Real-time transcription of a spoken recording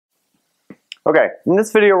Okay, in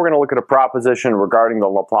this video we're going to look at a proposition regarding the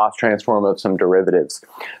Laplace transform of some derivatives.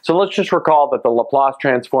 So let's just recall that the Laplace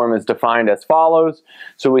transform is defined as follows.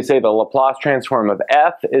 So we say the Laplace transform of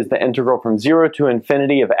f is the integral from 0 to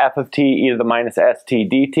infinity of f of t e to the minus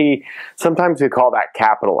st dt. Sometimes we call that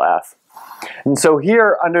capital F. And so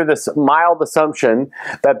here, under this mild assumption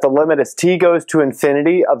that the limit as t goes to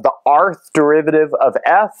infinity of the rth derivative of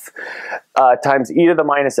f times e to the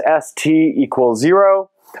minus st equals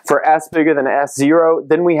 0, for s bigger than s0,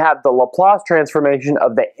 then we have the Laplace transformation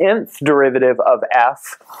of the nth derivative of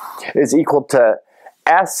f is equal to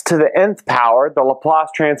s to the nth power, the Laplace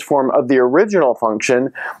transform of the original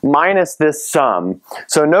function, minus this sum.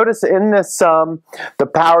 So notice in this sum, the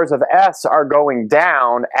powers of s are going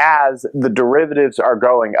down as the derivatives are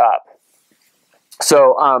going up.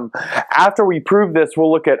 So after we prove this,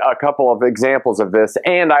 we'll look at a couple of examples of this,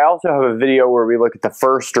 and I also have a video where we look at the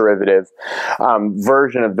first derivative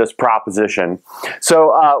version of this proposition.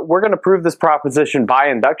 So we're going to prove this proposition by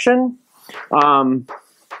induction, and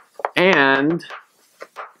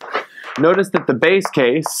notice that the base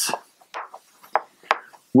case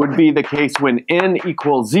would be the case when n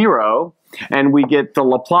equals 0, and we get the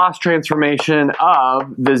Laplace transformation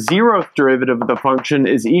of the 0th derivative of the function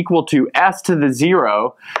is equal to s to the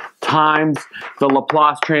 0 times the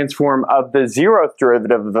Laplace transform of the 0th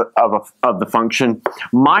derivative of the function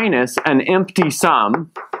minus an empty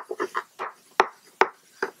sum.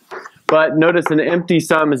 But notice an empty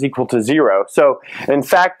sum is equal to 0. So in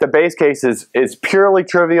fact, the base case is purely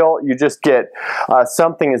trivial. You just get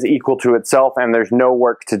something is equal to itself, and there's no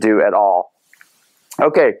work to do at all.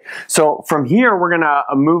 Okay, so from here we're going to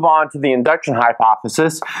move on to the induction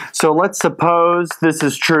hypothesis. So let's suppose this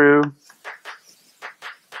is true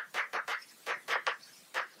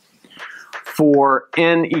for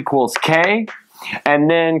n equals k, and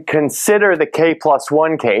then consider the k plus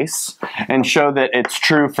 1 case and show that it's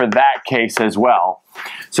true for that case as well.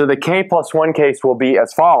 So the k plus 1 case will be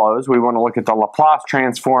as follows. We want to look at the Laplace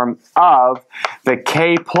transform of the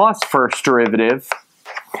k plus first derivative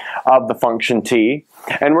of the function t,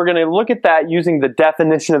 and we're going to look at that using the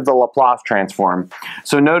definition of the Laplace transform.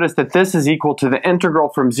 So notice that this is equal to the integral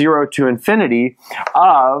from 0 to infinity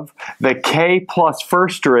of the k plus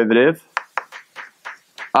first derivative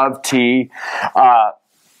of t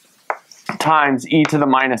times e to the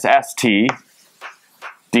minus st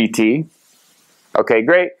dt. Okay,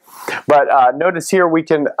 great. But notice here we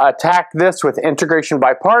can attack this with integration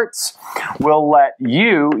by parts. We'll let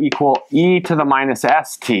u equal e to the minus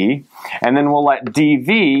st, and then we'll let dv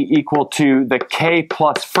equal to the k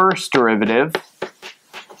plus first derivative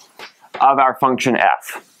of our function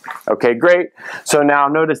f. Okay, great. So now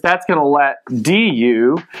notice that's going to let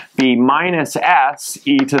du be minus s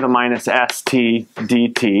e to the minus st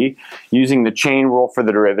dt using the chain rule for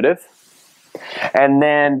the derivative. And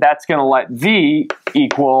then that's going to let v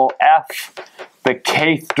equal f, the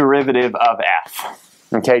kth derivative of f.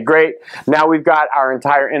 Okay, great. Now we've got our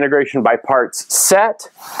entire integration by parts set.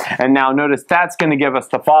 And now notice that's going to give us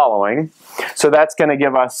the following. So that's going to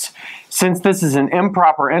give us, since this is an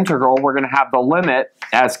improper integral, we're going to have the limit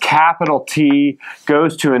as capital T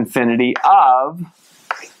goes to infinity of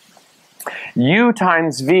u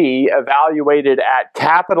times v evaluated at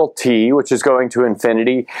capital T, which is going to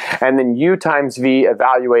infinity, and then u times v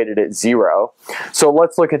evaluated at 0. So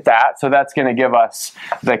let's look at that. So that's going to give us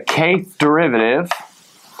the kth derivative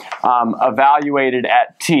evaluated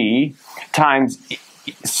at t times,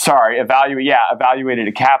 evaluated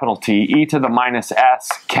at capital T, e to the minus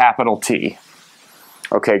s capital T.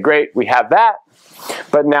 Okay, great. We have that.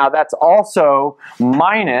 But now that's also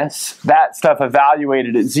minus that stuff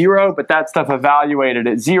evaluated at 0, but that stuff evaluated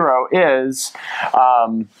at 0 is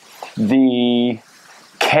the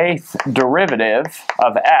kth derivative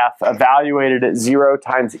of f evaluated at 0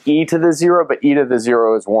 times e to the 0, but e to the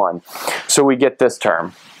 0 is 1. So we get this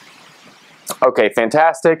term. Okay,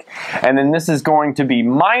 fantastic. And then this is going to be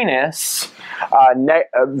minus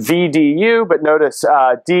v du, but notice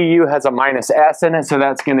du has a minus s in it, so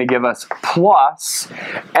that's going to give us plus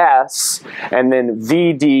s, and then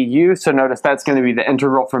v du, so notice that's going to be the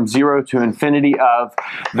integral from 0 to infinity of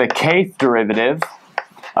the kth derivative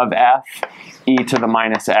of f e to the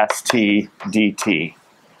minus st dt.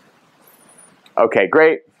 Okay,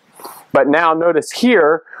 great. But now notice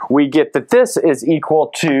here, we get that this is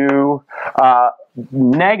equal to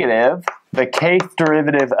negative the kth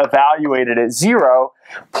derivative evaluated at 0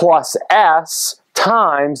 plus s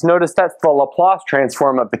times, notice that's the Laplace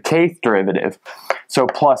transform of the kth derivative. So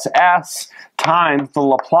plus s times the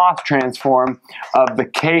Laplace transform of the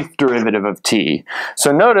kth derivative of t.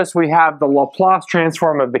 So notice we have the Laplace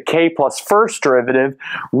transform of the k plus first derivative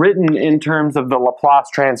written in terms of the Laplace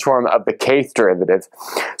transform of the kth derivative.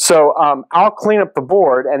 So I'll clean up the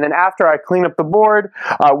board, and then after I clean up the board,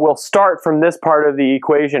 we'll start from this part of the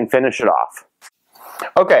equation, finish it off.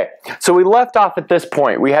 Okay, so we left off at this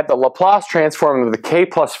point. We had the Laplace transform of the k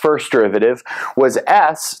plus first derivative was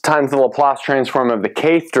s times the Laplace transform of the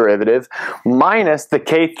kth derivative minus the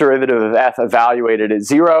kth derivative of f evaluated at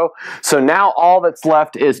 0. So now all that's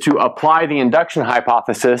left is to apply the induction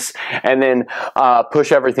hypothesis and then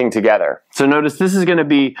push everything together. So notice this is going to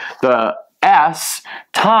be the s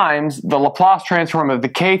times the Laplace transform of the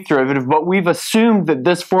kth derivative, but we've assumed that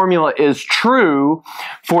this formula is true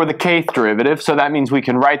for the kth derivative, so that means we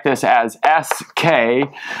can write this as sk,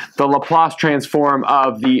 the Laplace transform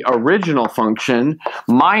of the original function,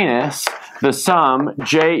 minus the sum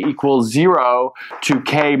j equals 0 to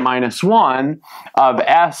k minus 1 of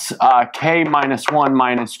s k minus 1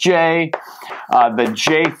 minus j, the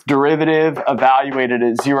jth derivative evaluated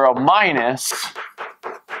at 0 minus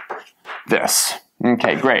this.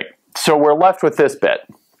 Okay, great. So we're left with this bit.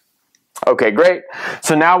 Okay, great.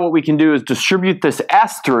 So now what we can do is distribute this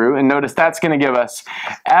s through, and notice that's going to give us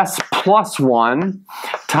s plus 1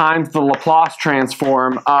 times the Laplace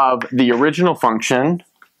transform of the original function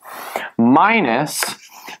minus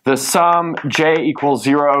the sum j equals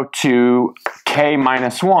 0 to k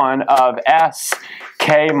minus 1 of s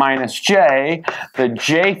k minus j, the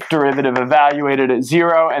jth derivative evaluated at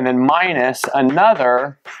 0, and then minus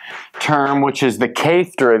another term, which is the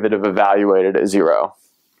kth derivative evaluated at 0.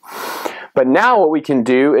 But now what we can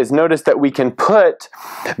do is notice that we can put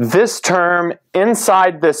this term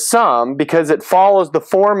inside this sum because it follows the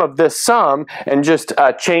form of this sum, and just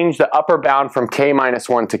change the upper bound from k minus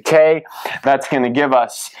 1 to k. That's going to give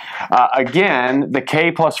us, again, the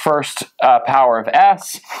k plus first power of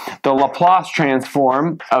s, the Laplace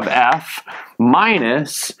transform of f,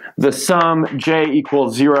 minus the sum j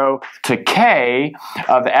equals 0 to k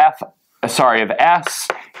of s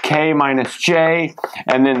k minus j,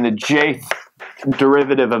 and then the jth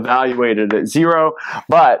derivative evaluated at 0.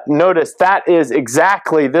 But notice that is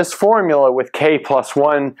exactly this formula with k plus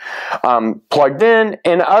 1 plugged in.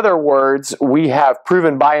 In other words, we have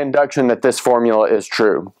proven by induction that this formula is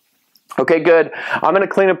true. Okay, good. I'm going to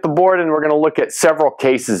clean up the board, and we're going to look at several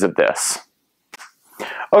cases of this.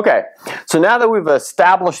 Okay, so now that we've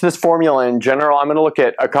established this formula in general, I'm going to look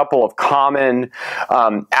at a couple of common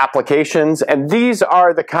applications, and these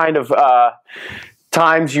are the kind of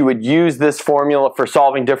times you would use this formula for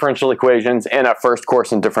solving differential equations in a first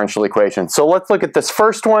course in differential equations. So let's look at this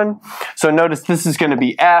first one. So notice this is going to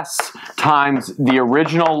be s times the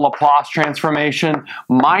original Laplace transformation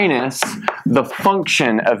minus the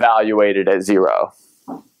function evaluated at 0.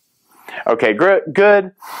 Okay,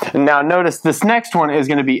 good. And now notice this next one is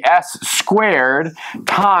going to be s squared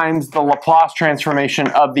times the Laplace transformation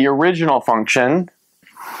of the original function.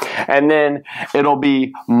 And then it'll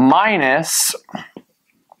be minus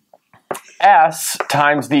s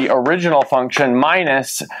times the original function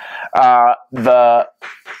minus the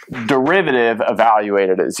derivative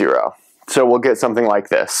evaluated at 0. So we'll get something like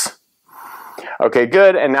this. Okay,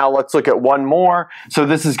 good. And now let's look at one more. So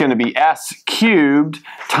this is going to be s cubed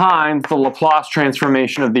times the Laplace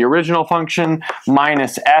transformation of the original function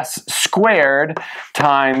minus s squared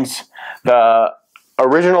times the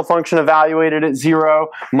original function evaluated at 0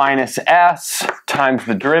 minus s times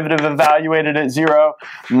the derivative evaluated at 0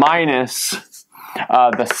 minus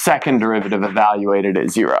the second derivative evaluated at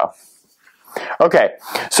 0. Okay,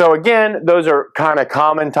 so again, those are kind of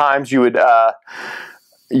common times you would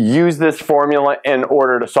use this formula in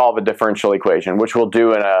order to solve a differential equation, which we'll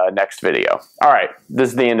do in a next video. All right, this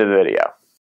is the end of the video.